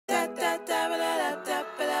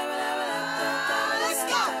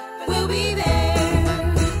We'll be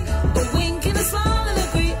there, a wink and a smile and a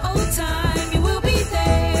great old time. You will be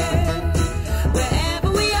there,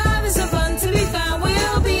 wherever we are. There's some fun to be found.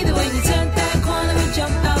 We'll be there when you turn that corner and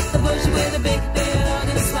jump out the bush with a big bear dog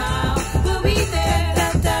and a smile. We'll be there.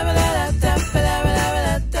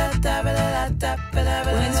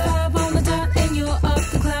 When it's 5 on the dot and you're up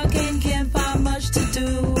the clock and can't find much to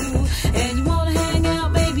do, and you wanna hang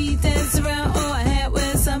out, maybe dance around or hang out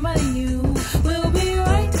with somebody new. We'll be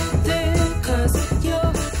right there, 'cause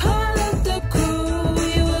you're part of the crew.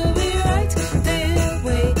 You will be right there,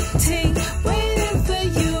 waiting for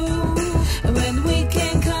you. And when the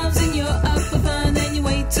weekend comes and you're up for fun and you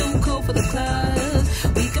wait too cold for the clubs,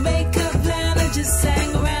 we can make a plan and just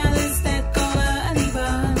hang around and snack on any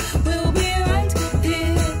fun. We'll be right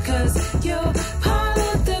there, 'cause you're part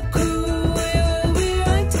of the crew. We'll be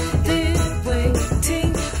right there, waiting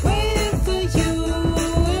for you.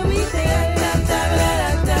 We'll be there.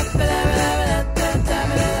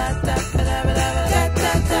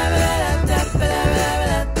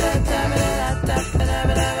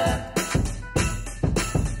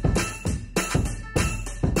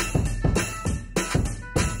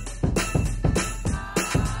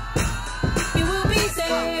 You will be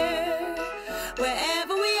there,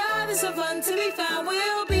 wherever we are. There's some fun to be found.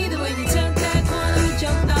 We'll be there when you turn that corner and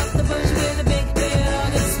jump out the bush with a big bear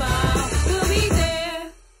dog and a smile. We'll be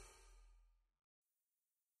there.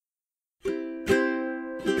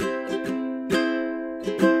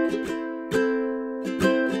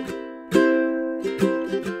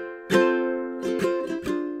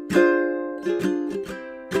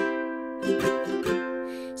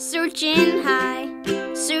 Searching high,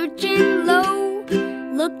 searching low,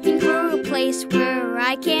 looking for a place where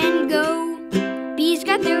I can go. Bees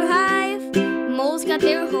got their hive, moles got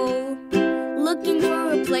their hole, looking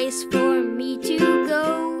for a place for me to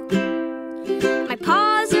go. My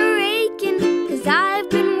paws are aching, 'cause I've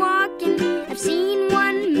been walking. I've seen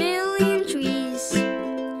 1,000,000 trees.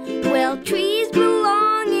 Well, trees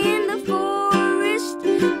belong in the forest,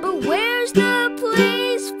 but where's the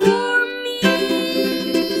place for me?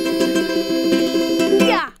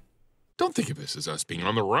 Yeah. Don't think of this as us being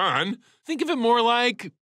on the run. Think of it more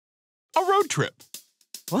like a road trip.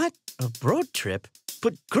 What? A road trip?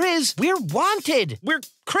 But Grizz, we're wanted. We're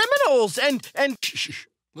criminals and Shh.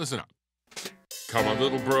 Listen up. Come on,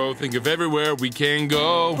 little bro. Think of everywhere we can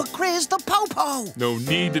go. But Grizz, the popo. No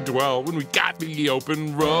need to dwell when we got the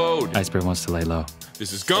open road. Iceberg wants to lay low.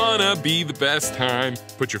 This is gonna be the best time.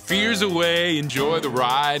 Put your fears away, enjoy the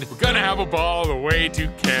ride. We're gonna have a ball the way to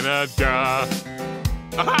Canada.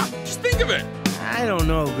 Aha! Just think of it. I don't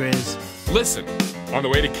know, Grizz. Listen, on the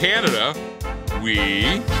way to Canada,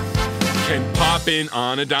 we can pop in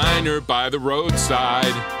on a diner by the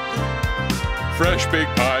roadside. Fresh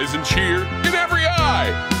baked pies and cheer in every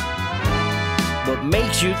eye. What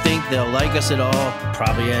makes you think they'll like us at all?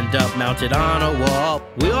 Probably end up mounted on a wall.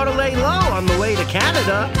 We ought to lay low on the way to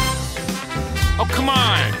Canada. Oh, come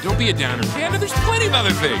on. Don't be a downer. Panda, there's plenty of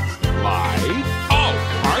other things. Like, oh,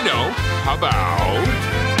 I know. How about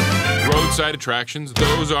roadside attractions?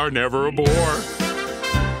 Those are never a bore.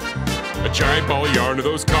 A giant ball of yarn of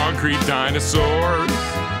those concrete dinosaurs.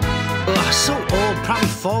 Ugh, so old, probably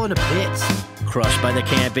falling to bits. Crushed by the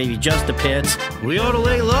camp, baby, just the pits. We ought to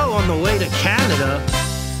lay low on the way to Canada.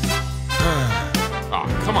 Oh,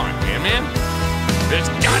 come on, man. There's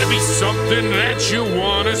gotta be something that you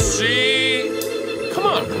wanna see. Come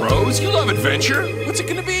on, bros. You love adventure. What's it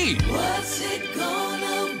gonna be? What's it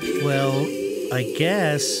gonna be? Well, I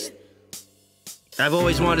guess I've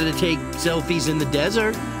always wanted to take selfies in the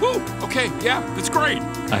desert. Woo! Okay, yeah, that's great.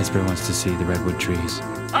 Iceberg wants to see the redwood trees.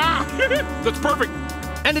 Ah, that's perfect.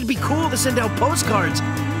 And it'd be cool to send out postcards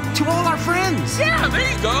to all our friends. Yeah, there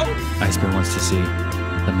you go. Iceberg wants to see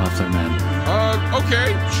the muffler men.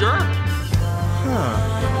 Okay, sure. Huh.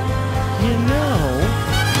 You know,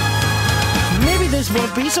 maybe this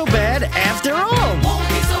won't be so bad after all. Won't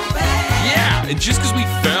be so bad. Yeah, and just because we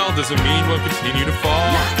fell doesn't mean we'll continue to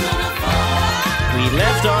fall. Not gonna fall. We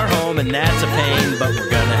left our home and that's a pain, but we're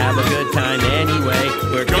gonna have a good time anyway.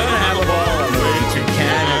 We're gonna have a ball on the way to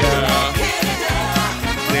Canada.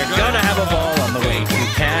 We're gonna have a ball